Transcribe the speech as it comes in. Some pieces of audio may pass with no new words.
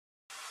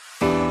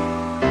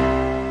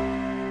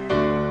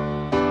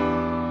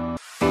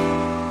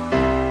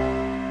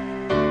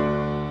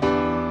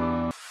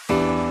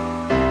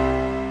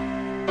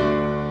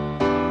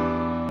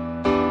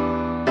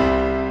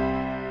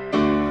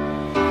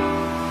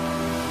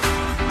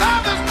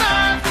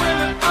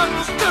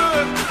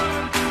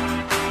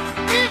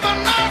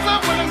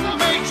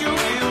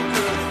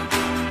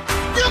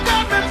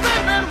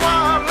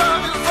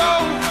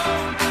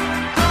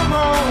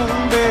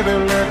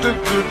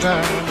good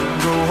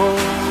times roll.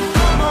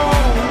 Come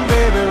on,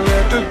 baby,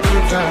 let the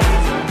good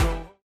times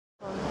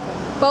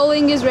roll.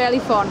 Bowling is really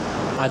fun.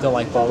 I don't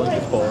like bowling,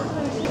 it's boring.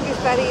 It's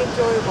very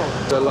enjoyable.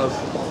 I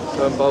love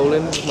going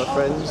bowling with my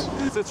friends.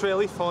 It's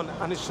really fun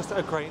and it's just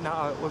a great night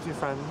out with your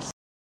friends.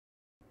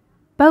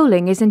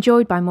 Bowling is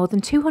enjoyed by more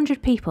than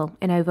 200 people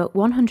in over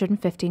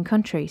 115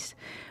 countries,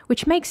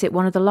 which makes it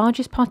one of the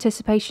largest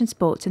participation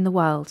sports in the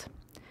world.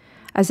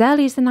 As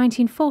early as the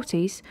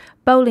 1940s,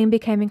 bowling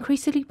became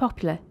increasingly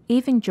popular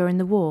even during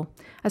the war,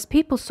 as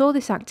people saw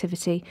this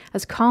activity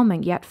as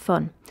calming yet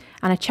fun,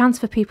 and a chance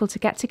for people to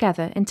get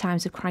together in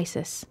times of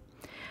crisis.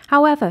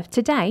 However,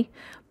 today,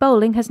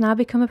 bowling has now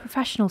become a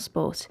professional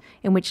sport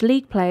in which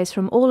league players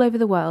from all over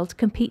the world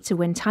compete to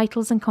win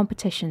titles and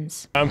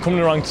competitions. I'm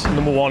currently ranked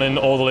 #1 in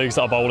all the leagues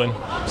that are bowling,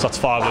 so that's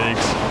 5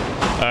 leagues.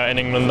 In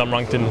England, I'm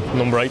ranked in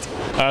number 8.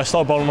 I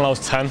started bowling when I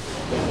was 10,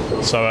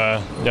 so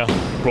yeah,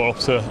 brought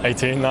up to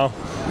 18 now.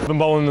 I've been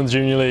bowling in the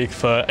junior league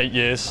for 8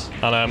 years,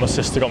 and my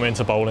sister got me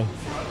into bowling.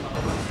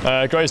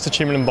 Greatest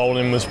achievement in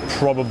bowling was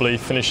probably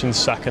finishing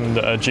second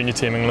at a junior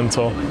team England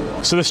tour.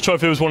 So this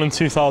trophy was won in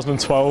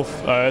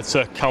 2012. It's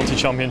a county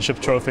championship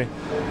trophy,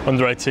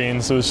 under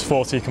 18s. There was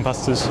 40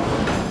 competitors.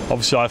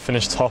 Obviously I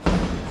finished top,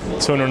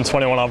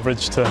 221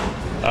 average to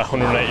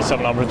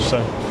 187 average. So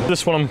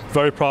this one I'm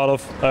very proud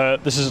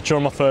of. This is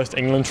during my first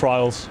England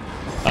trials.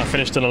 I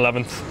finished in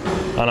 11th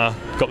and I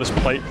got this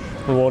plate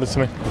rewarded to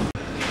me.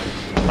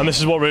 And this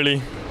is what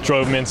really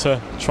drove me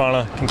into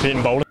trying to compete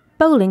in bowling.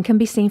 Bowling can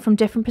be seen from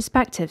different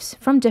perspectives,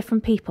 from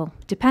different people,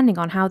 depending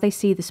on how they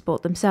see the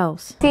sport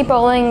themselves. I see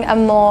bowling as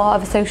more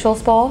of a social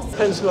sport.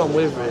 Depends who I'm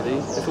with really.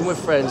 If I'm with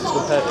friends it's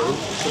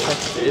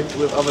competitive.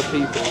 With other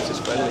people it's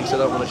just friendly, so I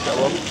don't want to show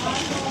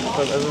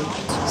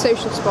off.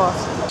 Social sport.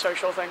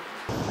 Social thing.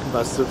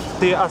 Competitive.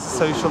 See it as a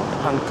social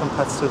and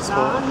competitive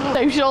sport.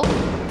 Social.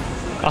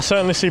 I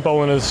certainly see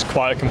bowling as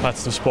quite a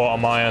competitive sport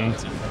on my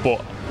end, but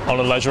on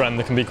a leisure end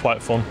it can be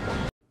quite fun.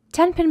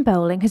 10-pin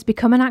bowling has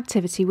become an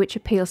activity which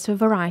appeals to a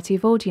variety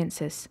of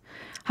audiences.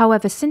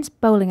 However, since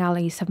bowling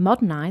alleys have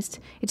modernised,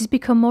 it has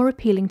become more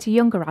appealing to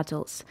younger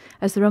adults,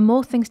 as there are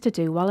more things to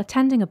do while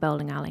attending a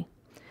bowling alley.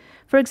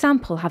 For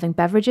example, having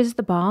beverages at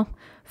the bar,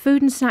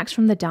 food and snacks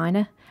from the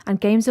diner, and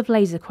games of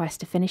laser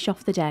quest to finish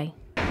off the day.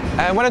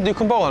 When I do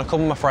come bowling, I come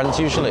with my friends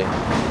usually.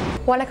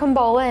 When I come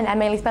bowling, I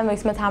mainly spend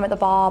most of my time at the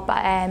bar, but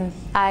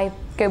I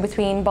go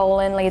between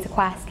bowling, laser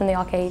quest and the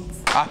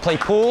arcades. I play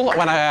pool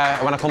when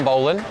I come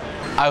bowling.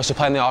 I also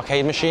play in the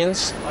arcade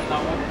machines,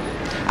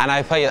 and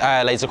I play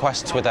Laser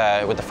Quest with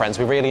the friends.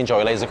 We really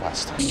enjoy Laser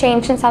Quest. It's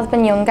changed since I've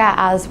been younger,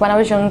 as when I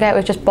was younger it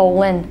was just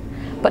bowling,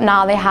 but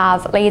now they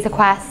have Laser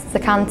Quest, the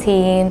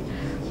canteen,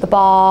 the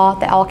bar,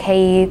 the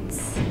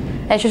arcades.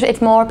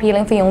 It's more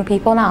appealing for young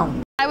people now.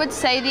 I would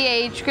say the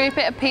age group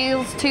it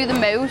appeals to the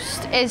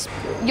most is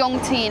young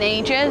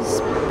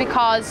teenagers,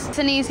 because it's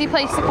an easy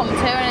place to come to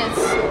and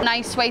it's a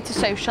nice way to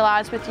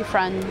socialise with your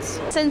friends.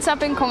 Since I've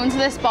been coming to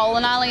this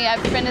bowling alley,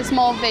 everything is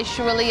more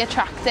visually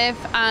attractive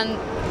and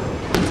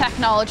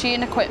technology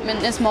and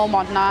equipment is more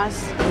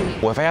modernised.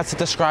 Well, if I had to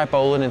describe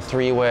bowling in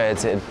 3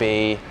 words, it'd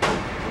be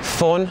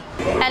fun,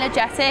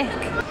 energetic,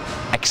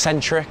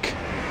 eccentric,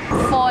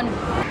 fun,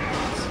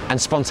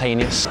 and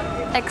spontaneous.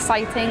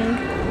 exciting.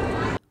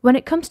 When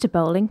it comes to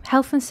bowling,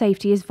 health and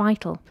safety is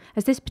vital,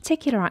 as this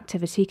particular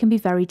activity can be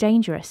very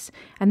dangerous,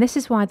 and this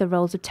is why the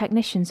roles of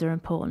technicians are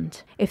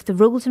important. If the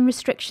rules and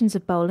restrictions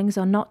of bowling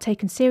are not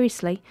taken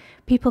seriously,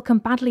 people can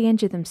badly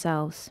injure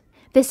themselves.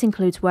 This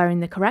includes wearing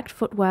the correct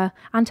footwear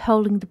and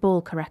holding the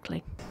ball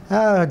correctly.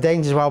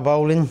 Dangers while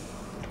bowling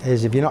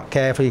is if you're not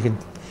careful you can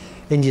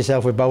injure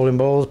yourself with bowling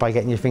balls by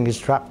getting your fingers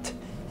trapped.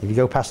 If you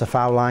go past the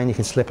foul line you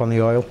can slip on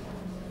the oil.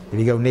 If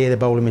you go near the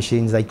bowling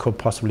machines they could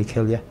possibly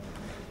kill you.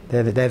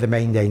 They're the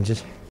main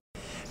dangers.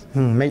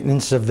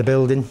 Maintenance of the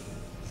building,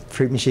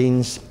 fruit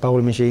machines,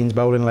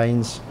 bowling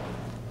lanes,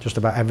 just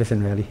about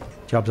everything really.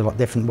 Job's a lot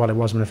different than what it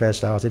was when I first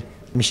started.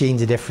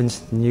 Machines are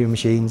different, new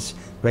machines.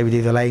 The way we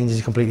do the lanes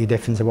is completely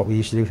different to what we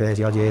used to do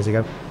 30 odd years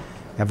ago.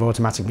 We have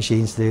automatic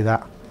machines to do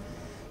that.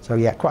 So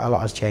yeah, quite a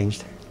lot has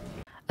changed.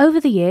 Over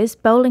the years,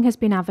 bowling has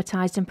been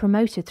advertised and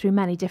promoted through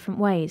many different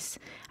ways,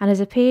 and has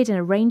appeared in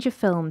a range of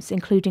films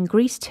including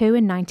Grease 2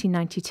 in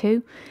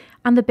 1992,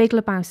 and The Big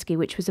Lebowski,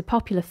 which was a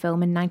popular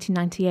film in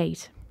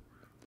 1998.